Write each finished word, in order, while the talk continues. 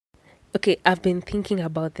Okay, I've been thinking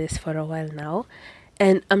about this for a while now,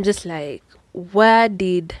 and I'm just like, where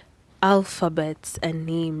did alphabets and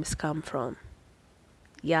names come from?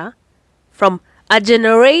 Yeah? From a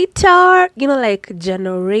generator, like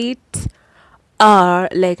generate R,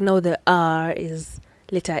 like now the R is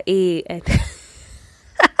letter A, and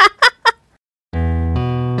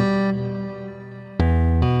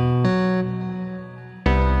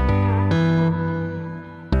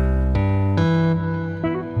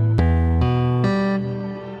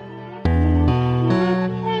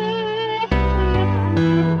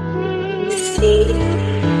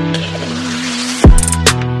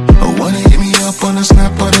Wanna hit me up on a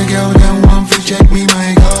snap or the girl, then one fi check me,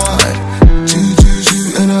 my God. Two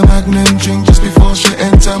and a magnum drink just before she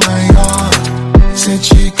enter my yard. Said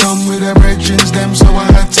she come with her brethren, them, so I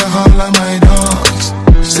had to holler my dogs.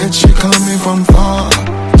 Said she coming from far.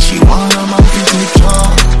 She want a man fi take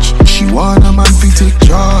charge. She want a man fi take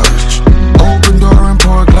charge. Open door and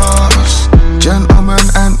pour glass. Gentleman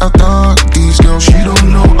and a dog. These girls, she don't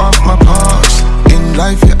know of my past. In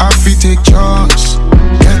life, you have to take charge.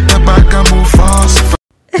 Get the bag and move fast.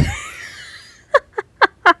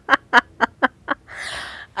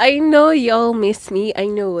 I know y'all miss me. I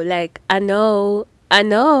know, I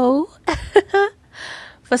know.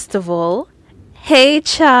 First of all, hey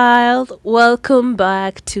child, welcome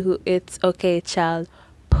back to It's Okay Child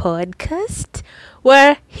podcast,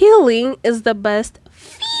 where healing is the best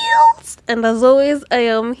feels. And as always, I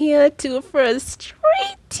am here to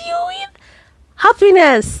frustrate you with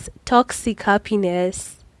happiness, toxic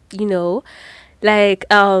happiness, you know, like,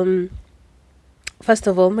 first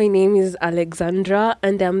of all, my name is Alexandra,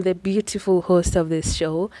 and I'm the beautiful host of this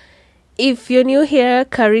show. If you're new here,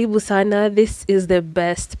 Karibu Sana, this is the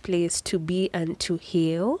best place to be and to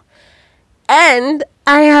heal. And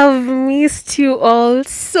I have missed you all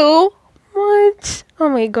so much. Oh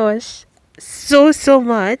my gosh. So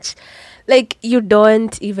much. Like, you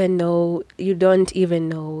don't even know,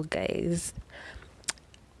 guys.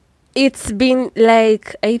 It's been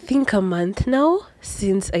like, I think a month now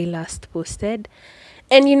since I last posted.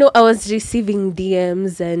 And I was receiving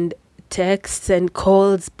DMs and texts and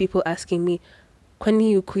calls, people asking me, when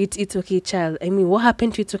you quit It's Okay Child? I mean, what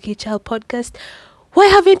happened to It's Okay Child podcast? Why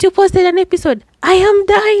haven't you posted an episode? I am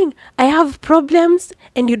dying. I have problems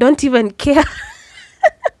and you don't even care.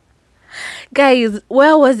 Guys,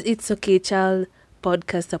 where was It's Okay Child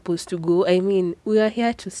podcast supposed to go? I mean, we are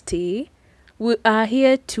here to stay. We are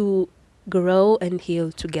here to grow and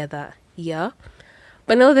heal together. Yeah.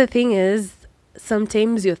 But now the thing is,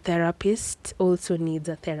 sometimes your therapist also needs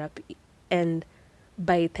a therapy. And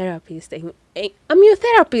by therapist, I'm your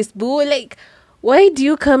therapist, boo. Like, why do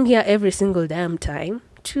you come here every single damn time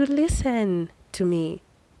to listen to me?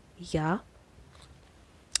 Yeah.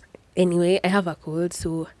 Anyway, I have a cold,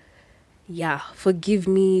 so yeah, forgive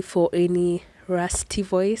me for any rusty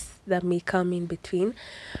voice that may come in between.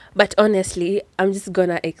 But honestly, I'm just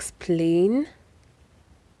gonna explain,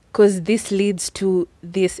 because this leads to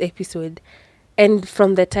this episode. And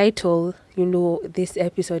from the title, this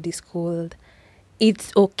episode is called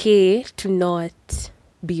It's Okay to Not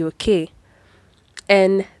Be Okay.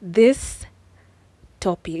 And this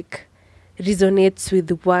topic resonates with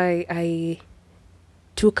why I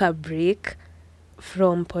took a break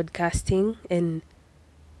from podcasting and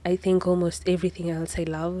I think almost everything else I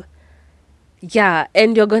love. Yeah,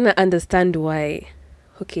 and you're gonna understand why.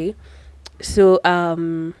 Okay. So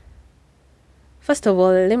first of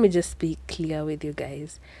all, let me just be clear with you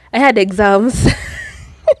guys. I had exams.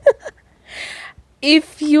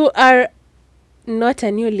 If you are not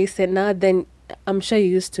a new listener, then I'm sure you're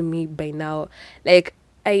used to me by now. Like,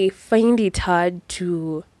 I find it hard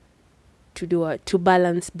to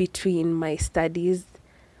balance between my studies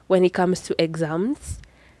when it comes to exams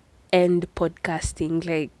and podcasting.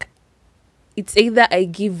 Like, it's either I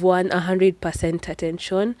give one 100%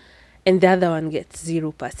 attention and the other one gets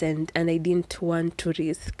 0%, and I didn't want to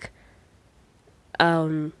risk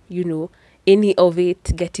any of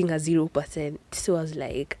it getting a 0%. So I was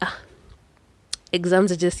like,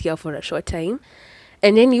 exams are just here for a short time.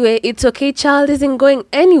 And anyway, It's Okay Child isn't going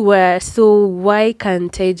anywhere, so why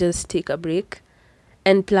can't I just take a break?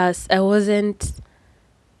 And plus, I wasn't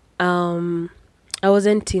in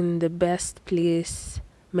the best place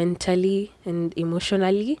mentally and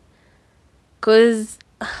emotionally, because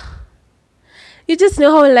you just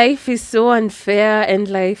know how life is so unfair and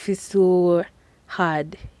life is so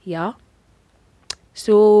hard. Yeah.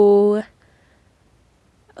 So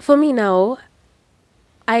for me now,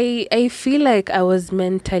 I feel like I was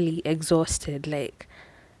mentally exhausted. Like,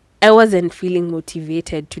 I wasn't feeling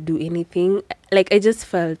motivated to do anything. Like, I just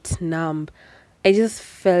felt numb. I just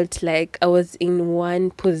felt like I was in one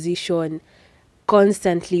position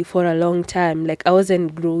constantly for a long time. Like I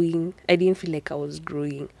wasn't growing. I didn't feel like I was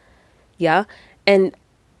growing. Yeah. And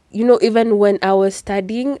even when I was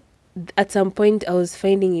studying, at some point I was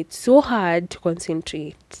finding it so hard to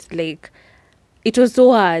concentrate. Like it was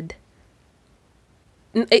so hard.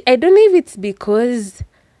 I don't know if it's because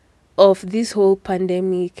of this whole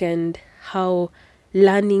pandemic and how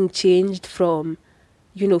learning changed from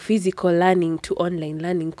physical learning to online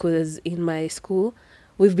learning, because in my school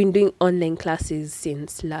we've been doing online classes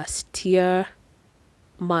since last year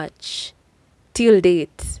March till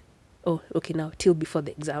date. Oh, okay, now till before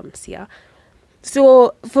the exams. Yeah,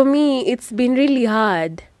 so for me it's been really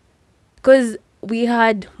hard because we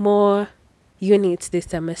had more units this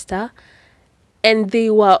semester and they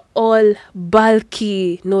were all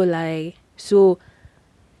bulky, no lie. So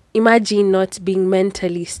imagine not being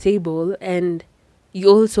mentally stable and you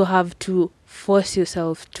also have to force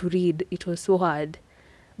yourself to read. It was so hard,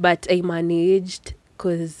 but I managed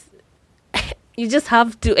because you just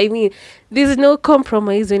have to. I mean, there's no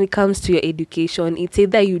compromise when it comes to your education. It's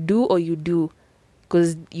either you do or you do,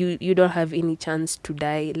 because you don't have any chance to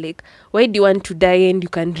die. Like, why do you want to die and you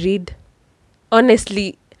can read?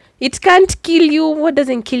 Honestly, it can't kill you. What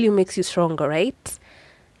doesn't kill you makes you stronger, right?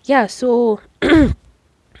 Yeah, so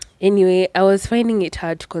anyway, I was finding it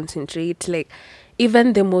hard to concentrate. Like,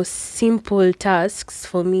 even the most simple tasks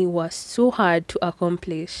for me was so hard to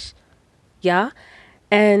accomplish. Yeah.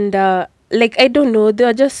 And like, I don't know, they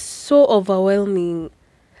are just so overwhelming.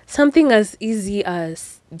 Something as easy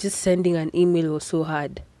as just sending an email was so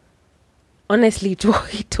hard. Honestly,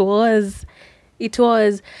 it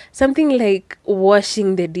was something like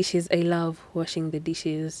washing the dishes. I love washing the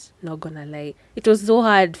dishes, not gonna lie. It was so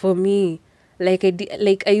hard for me. Like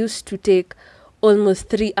I used to take almost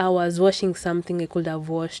 3 hours washing something I could have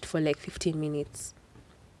washed for like 15 minutes.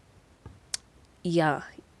 Yeah,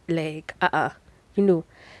 like you know.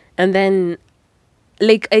 And then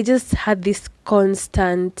like I just had this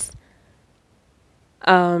constant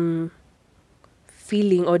um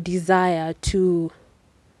feeling or desire to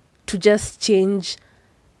just change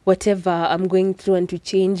whatever I'm going through and to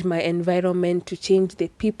change my environment, to change the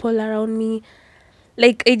people around me.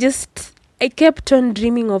 Like I kept on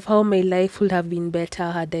dreaming of how my life would have been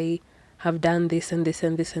better had I have done this and this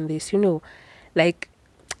and this and this. Like,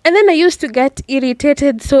 and then I used to get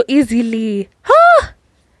irritated so easily. Huh?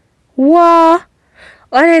 Wow.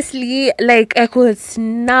 Honestly, like I could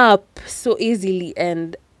snap so easily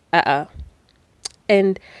and I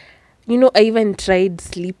even tried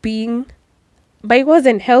sleeping, but it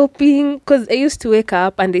wasn't helping because I used to wake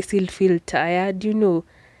up and I still feel tired.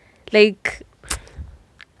 Like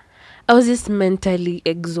I was just mentally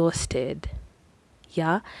exhausted.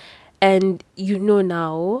 Yeah. And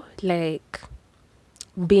now, like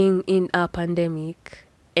being in a pandemic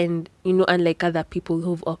and unlike other people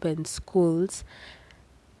who've opened schools,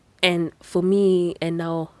 and for me and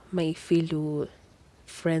now my fellow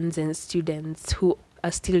friends and students who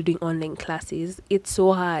are still doing online classes, it's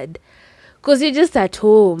so hard because you're just at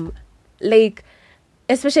home. Like,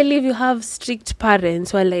 especially if you have strict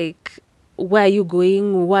parents who are like, where are you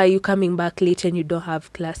going? Why are you coming back late and you don't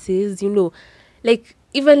have classes? Like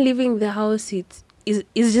even leaving the house, is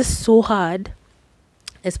just so hard,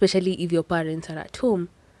 especially if your parents are at home.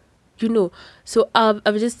 So I've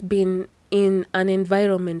just been in an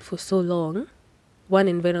environment for so long, one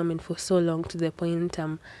environment for so long, to the point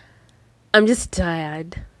I'm just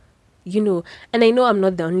tired. And I know I'm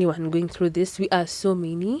not the only one going through this. We are so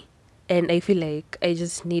many, and I feel like I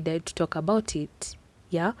just needed to talk about it.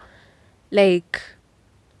 Yeah. Like,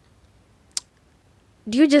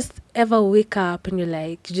 do you just ever wake up and you're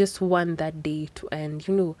like, you just want that day to end?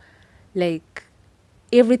 Like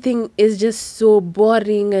everything is just so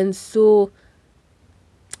boring and so,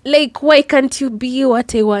 like, why can't you be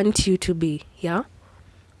what I want you to be? Yeah.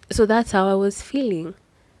 So that's how I was feeling.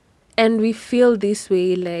 And we feel this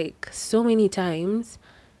way like so many times.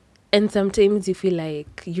 And sometimes you feel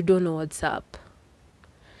like you don't know what's up.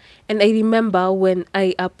 And I remember when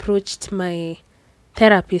I approached my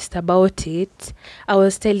therapist about it, I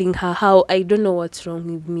was telling her how I don't know what's wrong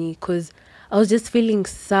with me because I was just feeling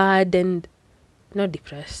sad and not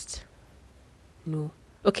depressed. No.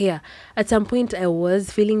 Okay, yeah. At some point I was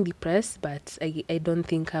feeling depressed, but I don't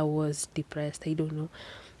think I was depressed. I don't know.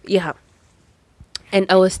 Yeah. And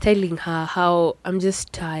I was telling her how I'm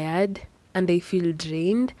just tired and I feel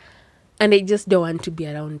drained and I just don't want to be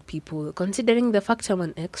around people. Considering the fact I'm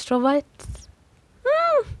an extrovert,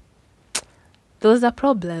 there was a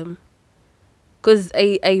problem. Because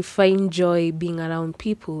I find joy being around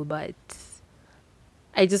people, but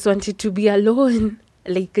I just wanted to be alone.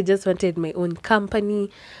 Like, I just wanted my own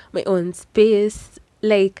company, my own space.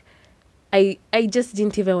 Like, I just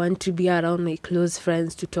didn't even want to be around my close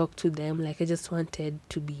friends to talk to them. Like, I just wanted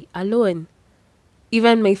to be alone.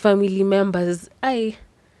 Even my family members, I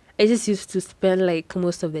just used to spend like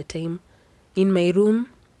most of the time in my room,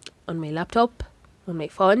 on my laptop, on my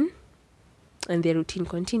phone, and the routine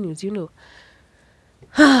continues,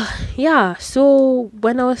 Yeah, so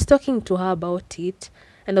when I was talking to her about it,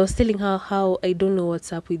 and I was telling her how I don't know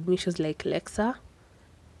what's up with me, she was like, Lexa,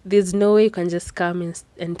 there's no way you can just come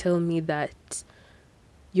and tell me that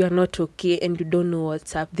you are not okay and you don't know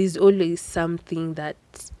what's up. There's always something that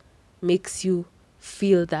makes you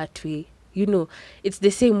feel that way. It's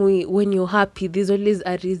the same way when you're happy, there's always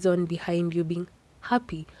a reason behind you being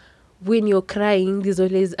happy. When you're crying, there's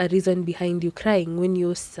always a reason behind you crying. When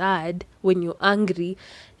you're sad, when you're angry,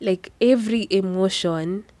 like every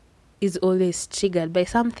emotion is always triggered by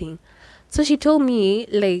something. So she told me,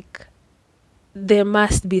 like, there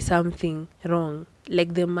must be something wrong.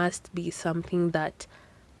 Like, there must be something that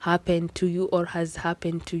happened to you or has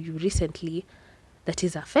happened to you recently that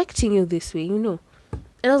is affecting you this way.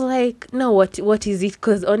 And I was like, no, what is it?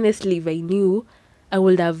 Because honestly, if I knew, I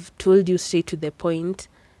would have told you straight to the point.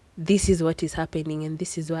 This is what is happening and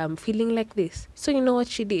this is why I'm feeling like this. So you know what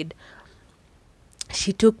she did?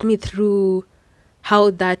 She took me through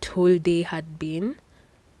how that whole day had been,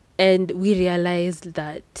 and we realized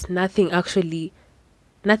that nothing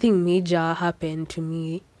major happened to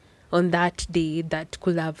me on that day that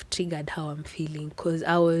could have triggered how I'm feeling, because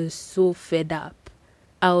I was so fed up.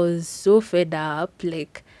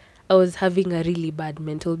 Like, I was having a really bad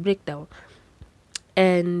mental breakdown.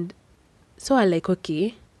 And so I like,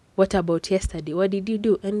 okay, what about yesterday? What did you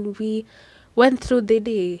do? And we went through the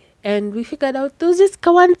day and we figured out there was just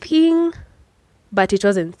one thing, but it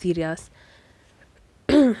wasn't serious.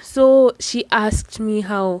 So she asked me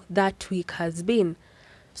how that week has been.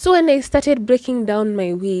 So when I started breaking down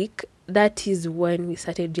my week, that is when we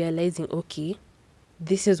started realizing, okay,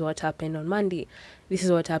 this is what happened on Monday. This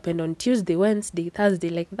is what happened on Tuesday, Wednesday, Thursday,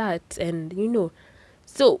 like that. And,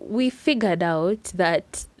 so we figured out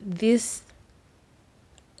that this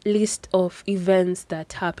list of events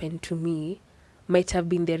that happened to me might have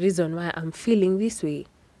been the reason why I'm feeling this way,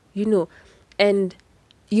 and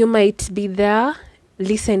you might be there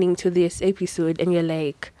listening to this episode and you're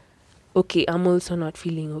like, okay, I'm also not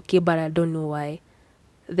feeling okay, but I don't know why.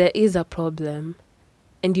 There is a problem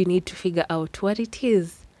and you need to figure out what it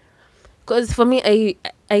is. Because for me,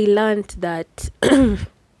 I learned that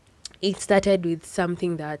it started with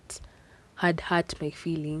something that had hurt my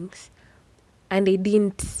feelings, and I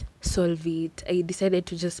didn't solve it. I decided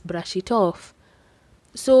to just brush it off.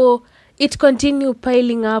 So it continued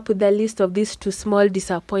piling up with the list of these two small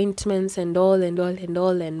disappointments and all,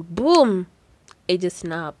 and boom, I just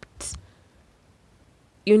snapped.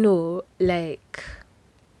 Like,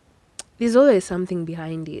 there's always something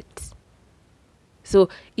behind it. So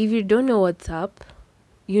if you don't know what's up,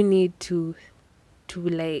 you need to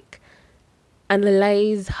like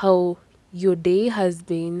analyze how your day has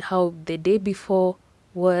been, how the day before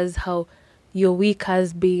was, how your week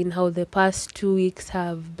has been, how the past 2 weeks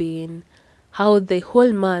have been, how the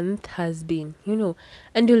whole month has been,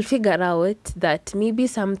 and you'll figure out that maybe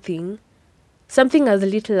something as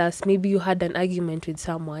little as maybe you had an argument with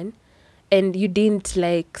someone and you didn't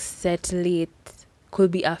like settle it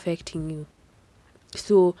could be affecting you.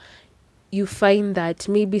 So you find that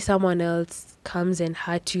maybe someone else comes and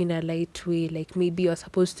hurt you in a light way, like maybe you're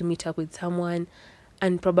supposed to meet up with someone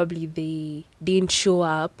and probably they didn't show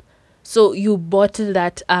up. So you bottle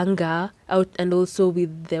that anger out, and also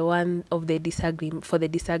with the one of the disagreement,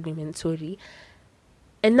 sorry.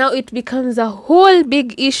 And now it becomes a whole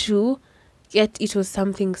big issue, yet it was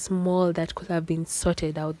something small that could have been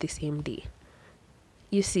sorted out the same day.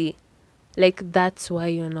 You see, like, that's why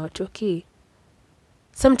you're not okay.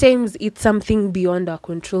 Sometimes it's something beyond our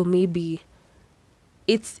control. Maybe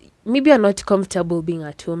you're not comfortable being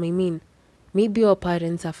at home. I mean, maybe your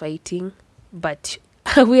parents are fighting, but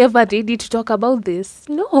are we ever ready to talk about this?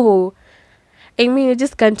 No. I mean, you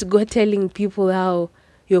just can't go telling people how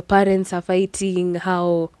your parents are fighting,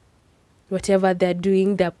 how whatever they're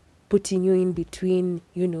doing, they're putting you in between,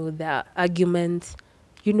 their arguments,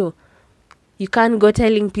 You can't go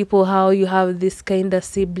telling people how you have this kind of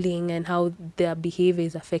sibling and how their behavior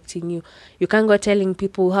is affecting you. You can't go telling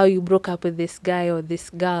people how you broke up with this guy or this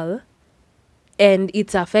girl and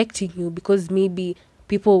it's affecting you because maybe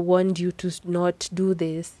people want you to not do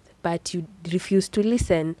this, but you refuse to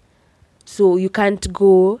listen. So you can't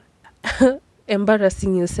go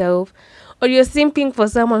embarrassing yourself or you're simping for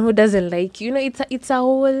someone who doesn't like you. You know, it's a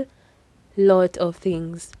whole lot of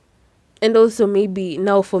things. And also maybe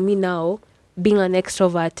now for me now, being an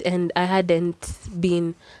extrovert and I hadn't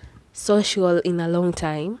been social in a long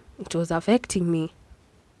time, it was affecting me.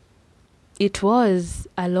 It was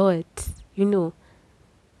a lot, you know,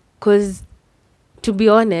 because to be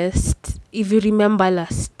honest, if you remember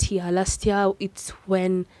last year, it's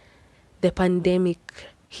when the pandemic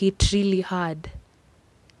hit really hard.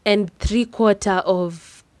 And 3/4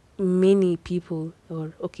 of many people,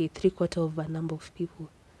 or okay, 3/4 of a number of people.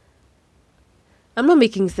 I'm not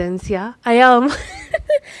making sense here. I am.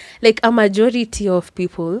 Like a majority of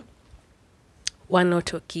people were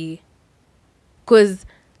not okay. Because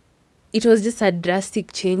it was just a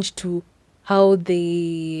drastic change to how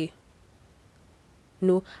they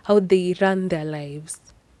how they run their lives.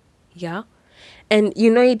 Yeah. And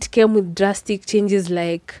it came with drastic changes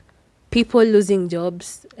like people losing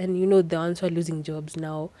jobs, and the ones who are losing jobs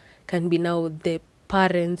now can be now the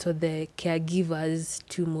parents or the caregivers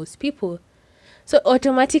to most people. So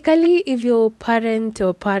automatically, if your parent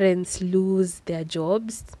or parents lose their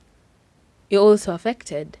jobs, you're also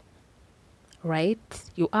affected, right?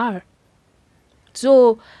 You are.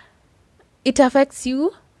 So it affects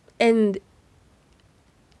you, and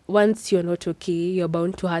once you're not okay, you're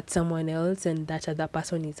bound to hurt someone else, and that other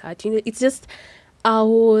person is hurt. It's just a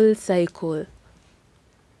whole cycle.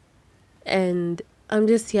 And I'm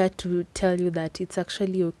just here to tell you that it's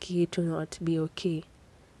actually okay to not be okay.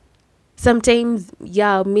 Sometimes,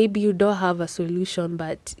 yeah, maybe you don't have a solution,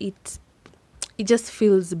 but it just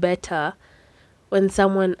feels better when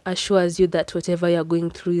someone assures you that whatever you're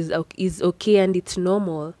going through is okay and it's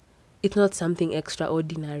normal. It's not something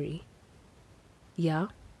extraordinary. Yeah.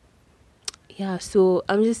 Yeah, so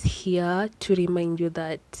I'm just here to remind you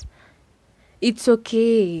that it's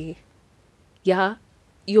okay. Yeah,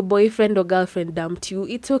 your boyfriend or girlfriend dumped you.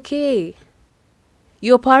 It's okay.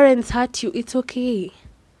 Your parents hurt you. It's okay.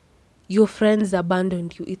 Your friends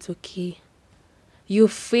abandoned you. It's okay. You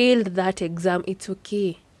failed that exam. It's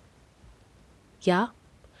okay. Yeah.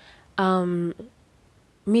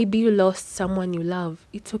 Maybe you lost someone you love.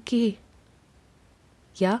 It's okay.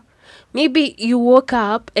 Yeah. Maybe you woke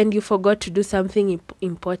up and you forgot to do something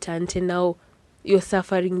important, and now you're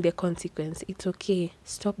suffering the consequence. It's okay.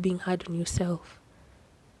 Stop being hard on yourself.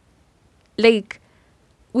 Like,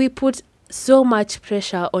 we put so much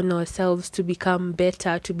pressure on ourselves to become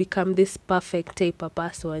better, to become this perfect type of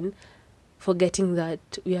person, forgetting that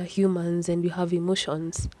we are humans and we have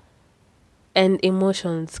emotions. And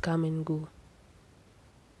emotions come and go.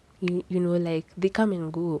 Like, they come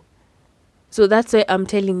and go. So that's why I'm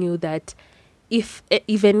telling you that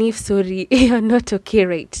even if you're not okay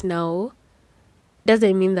right now,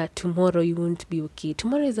 doesn't mean that tomorrow you won't be okay.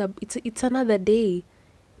 Tomorrow it's another day.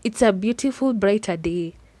 It's a beautiful, brighter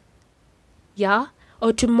day. Yeah?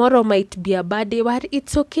 Or tomorrow might be a bad day, but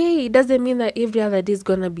it's okay. It doesn't mean that every other day is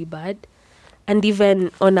gonna be bad. And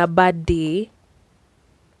even on a bad day,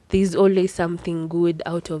 there's always something good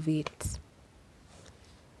out of it.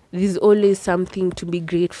 There's always something to be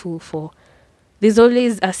grateful for. There's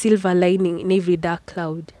always a silver lining in every dark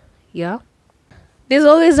cloud. Yeah? There's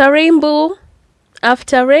always a rainbow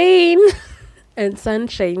after rain and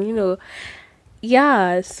sunshine,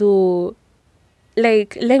 Yeah, so,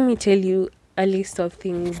 like, let me tell you a list of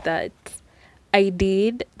things that I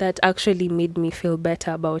did that actually made me feel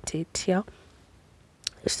better about it, yeah?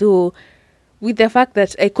 So, with the fact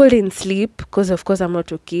that I couldn't sleep because, of course, I'm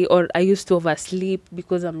not okay, or I used to oversleep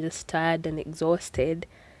because I'm just tired and exhausted,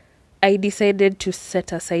 I decided to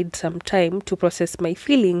set aside some time to process my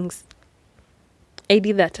feelings. I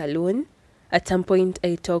did that alone. At some point,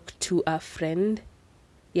 I talked to a friend.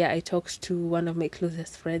 Yeah, I talked to one of my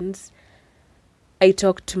closest friends. I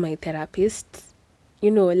talked to my therapist.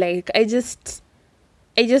 Like, I just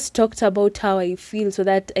talked about how I feel so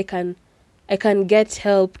that I can get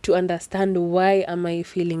help to understand why am I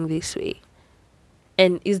feeling this way.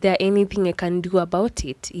 And is there anything I can do about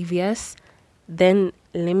it? If yes, then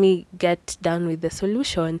let me get done with the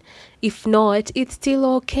solution. If not, it's still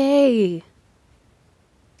okay.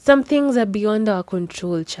 Some things are beyond our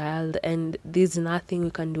control, child, and there's nothing we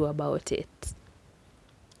can do about it.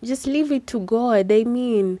 Just leave it to God. I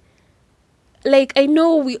mean, like, I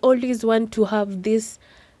know we always want to have this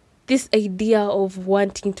idea of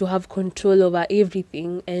wanting to have control over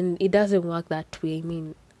everything, and it doesn't work that way. I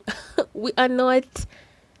mean, we are not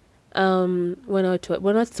we're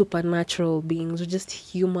not supernatural beings. We're just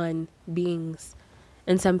human beings,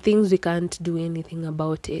 and some things we can't do anything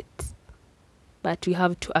about it, but we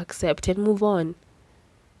have to accept and move on.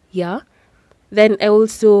 Yeah. Then I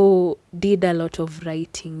also did a lot of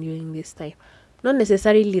writing during this time. Not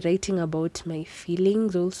necessarily writing about my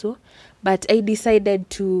feelings also, but I decided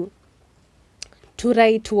to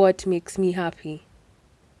write what makes me happy.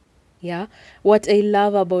 Yeah, what I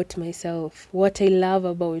love about myself, what I love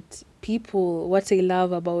about people, what I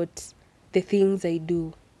love about the things I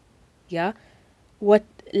do. Yeah, what,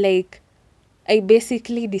 like, I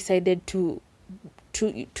basically decided to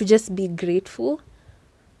just be grateful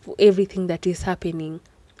for everything that is happening.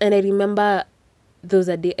 And I remember those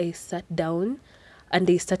a day I sat down and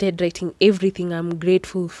I started writing everything I'm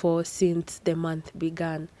grateful for since the month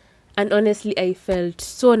began. And honestly, I felt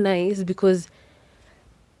so nice because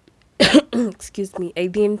excuse me, I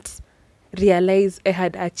didn't realize I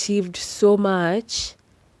had achieved so much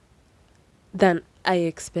than I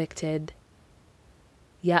expected.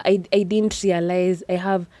 Yeah, I didn't realize I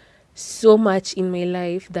have so much in my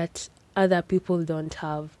life that other people don't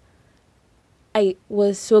have. I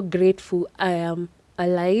was so grateful I am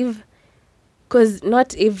alive because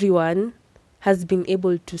not everyone has been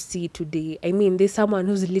able to see today. I mean, there's someone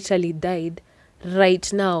who's literally died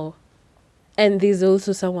right now, and there's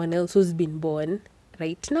also someone else who's been born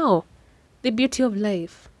right now. The beauty of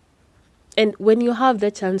life. And when you have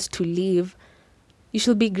the chance to live, you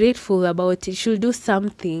should be grateful about it. You should do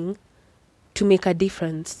something to make a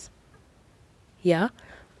difference. Yeah.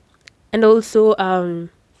 And also,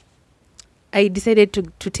 I decided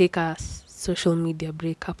to take a social media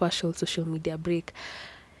break, a partial social media break.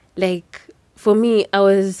 Like, for me, I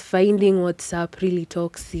was finding WhatsApp really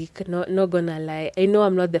toxic. Not gonna lie. I know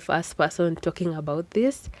I'm not the first person talking about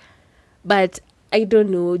this, but I don't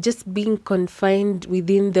know. Just being confined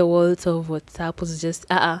within the walls of WhatsApp was just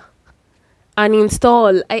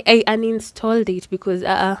uninstall. I uninstalled it because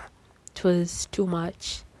it was too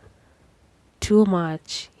much. Too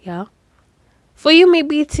much. Yeah. For you,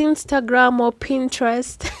 maybe it's Instagram or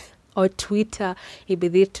Pinterest or Twitter. Maybe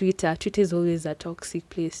they Twitter. Twitter is always a toxic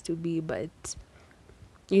place to be, but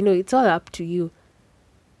it's all up to you.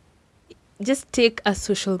 Just take a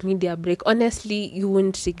social media break. Honestly, you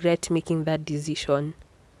won't regret making that decision.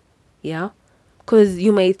 Yeah? Because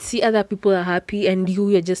you might see other people are happy and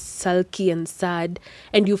you're just sulky and sad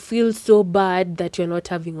and you feel so bad that you're not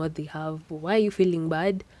having what they have. Why are you feeling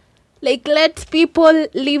bad? Like, let people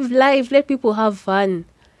live life. Let people have fun.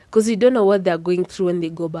 Because you don't know what they're going through when they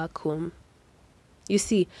go back home. You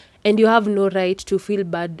see? And you have no right to feel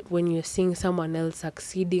bad when you're seeing someone else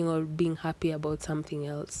succeeding or being happy about something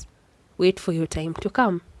else. Wait for your time to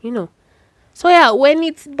come, So yeah, when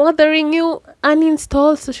it's bothering you,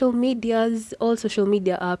 uninstall all social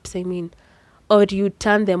media apps, I mean. Or you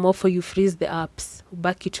turn them off or you freeze the apps.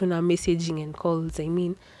 Back it on messaging and calls, I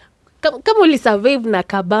mean. Kama ulisurvive na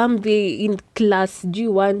kabambe in class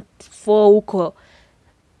G1 4 huko,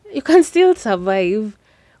 you can still survive.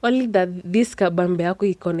 Only that this kabambe yako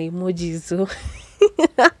iko na emojis, so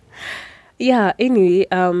yeah, anyway,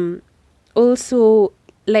 also,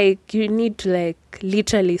 like, you need to, like,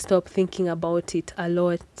 literally stop thinking about it a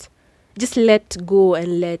lot. Just let go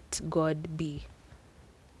and let God be.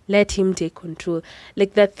 Let him take control.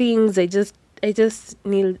 Like, the things I just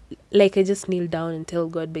kneel down and tell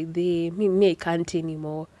God, by me I can't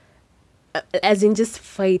anymore. As in, just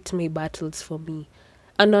fight my battles for me.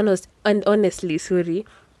 And honestly, sorry,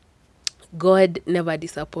 God never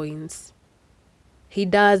disappoints. He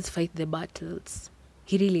does fight the battles.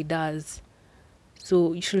 He really does.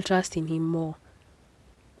 So you should trust in him more.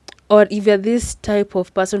 Or if you're this type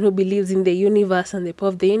of person who believes in the universe and the power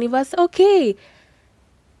of the universe, okay,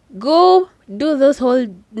 go do those whole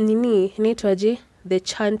the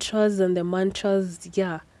chantras and the mantras,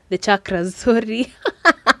 the chakras, sorry,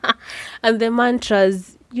 and the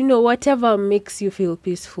mantras, whatever makes you feel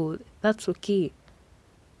peaceful, that's okay.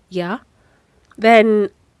 Yeah. Then,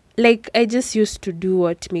 like, I just used to do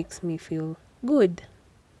what makes me feel good.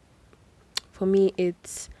 For me,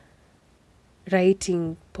 it's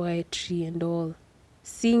writing poetry and all.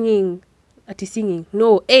 Singing.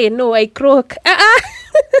 No, I croak.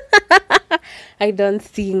 I don't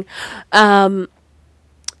sing. Like,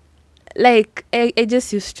 I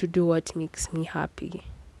just used to do what makes me happy.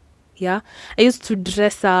 Yeah. I used to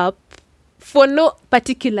dress up for no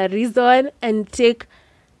particular reason and take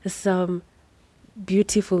some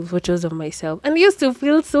beautiful photos of myself. And I used to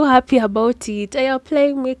feel so happy about it. I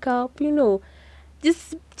apply makeup,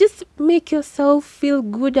 Just make yourself feel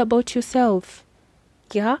good about yourself.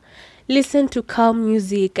 Yeah. Listen to calm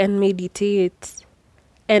music and meditate.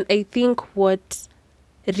 And I think what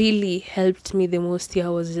really helped me the most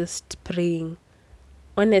here was just praying.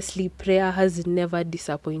 Honestly, prayer has never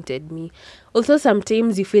disappointed me. Also,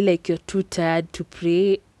 sometimes you feel like you're too tired to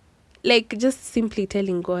pray. Like, just simply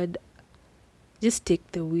telling God, just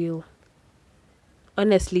take the wheel.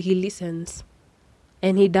 Honestly, he listens.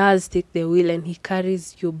 And he does take the wheel, and he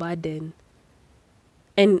carries your burden.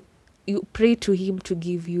 And you pray to him to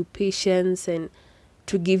give you patience and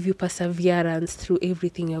to give you perseverance through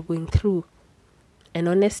everything you're going through. And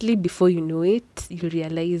honestly, before you know it, you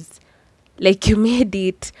realize like you made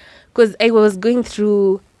it. Because I was going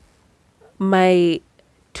through my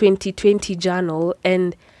 2020 journal,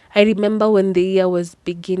 and I remember when the year was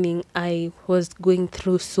beginning, I was going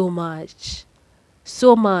through so much.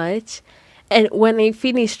 And when I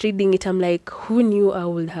finished reading it, I'm like, who knew I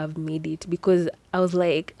would have made it? Because I was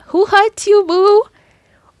like, who hurt you, boo?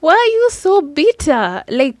 Why are you so bitter?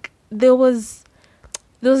 Like, there was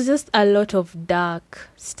just a lot of dark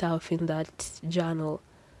stuff in that journal.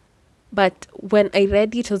 But when I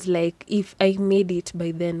read it, I was like, if I made it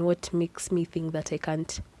by then, what makes me think that I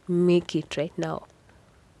can't make it right now?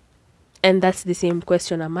 And that's the same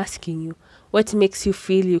question I'm asking you. What makes you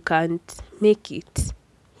feel you can't make it?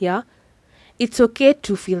 Yeah? It's okay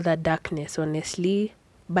to feel that darkness, honestly,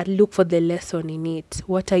 but look for the lesson in it.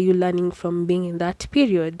 What are you learning from being in that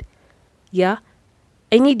period? Yeah?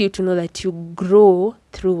 I need you to know that you grow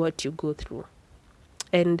through what you go through.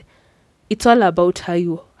 And it's all about how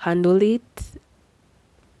you handle it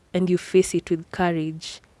and you face it with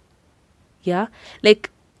courage. Yeah?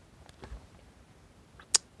 Like,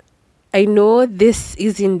 I know this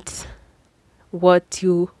isn't what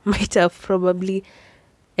you might have probably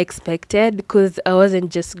expected, because I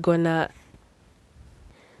wasn't just gonna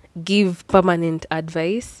give permanent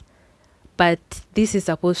advice, but this is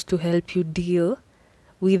supposed to help you deal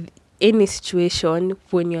with any situation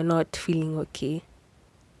when you're not feeling okay.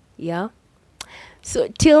 Yeah? So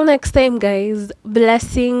till next time, guys,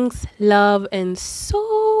 blessings, love, and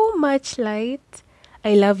so much light.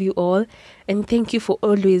 I love you all, and thank you for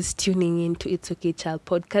always tuning in to It's Okay Child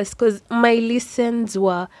podcast, because my listens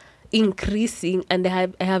were increasing, and I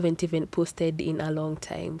haven't even posted in a long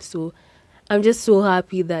time. So I'm just so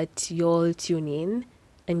happy that you all tune in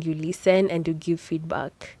and you listen and you give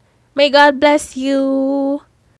feedback. May God bless you.